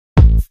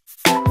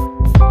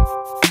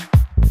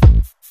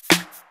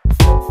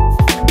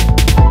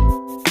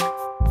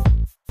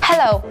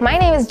Hello, my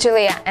name is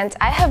Julia and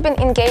I have been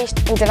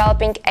engaged in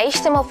developing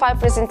HTML5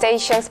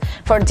 presentations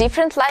for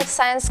different life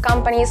science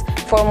companies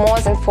for more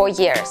than 4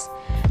 years.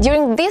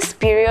 During this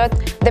period,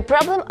 the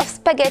problem of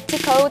spaghetti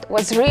code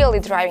was really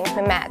driving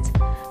me mad.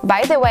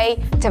 By the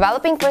way,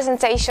 developing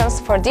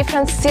presentations for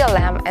different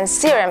CLM and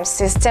CRM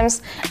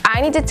systems, I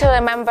needed to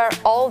remember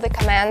all the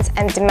commands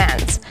and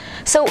demands.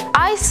 So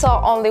I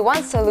saw only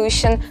one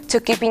solution to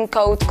keeping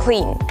code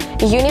clean: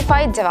 a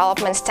unified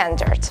development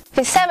standard.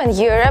 V7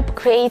 Europe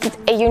created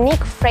a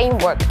unique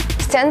framework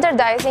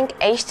standardizing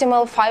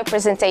HTML5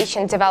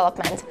 presentation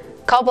development,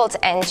 Cobalt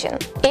engine.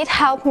 It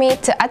helped me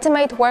to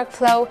automate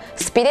workflow,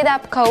 speeded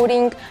up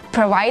coding,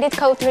 provided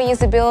code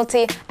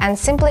reusability, and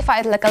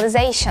simplified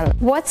localization.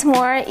 What's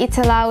more, it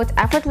allowed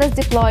effortless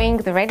deploying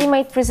the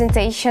ready-made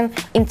presentation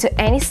into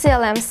any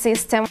CLM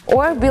system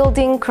or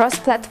building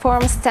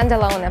cross-platform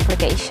standalone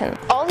application.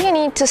 All you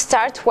need to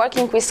start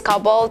working with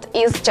Cobalt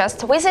is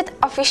just visit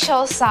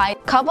official site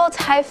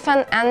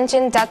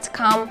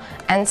cobalt-engine.com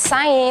and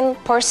sign in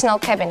personal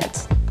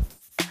cabinet.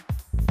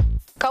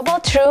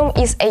 Cobalt Room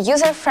is a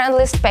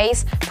user-friendly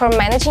space for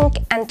managing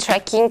and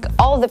tracking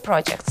all the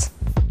projects.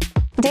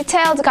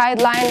 Detailed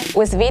guideline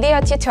with video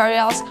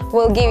tutorials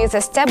will give you the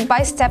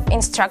step-by-step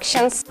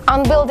instructions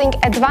on building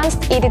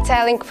advanced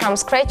eDetailing from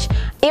scratch,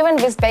 even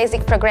with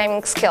basic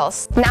programming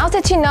skills. Now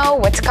that you know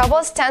what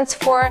Cobalt stands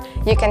for,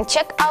 you can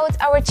check out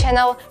our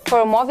channel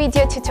for more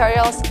video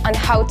tutorials on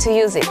how to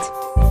use it.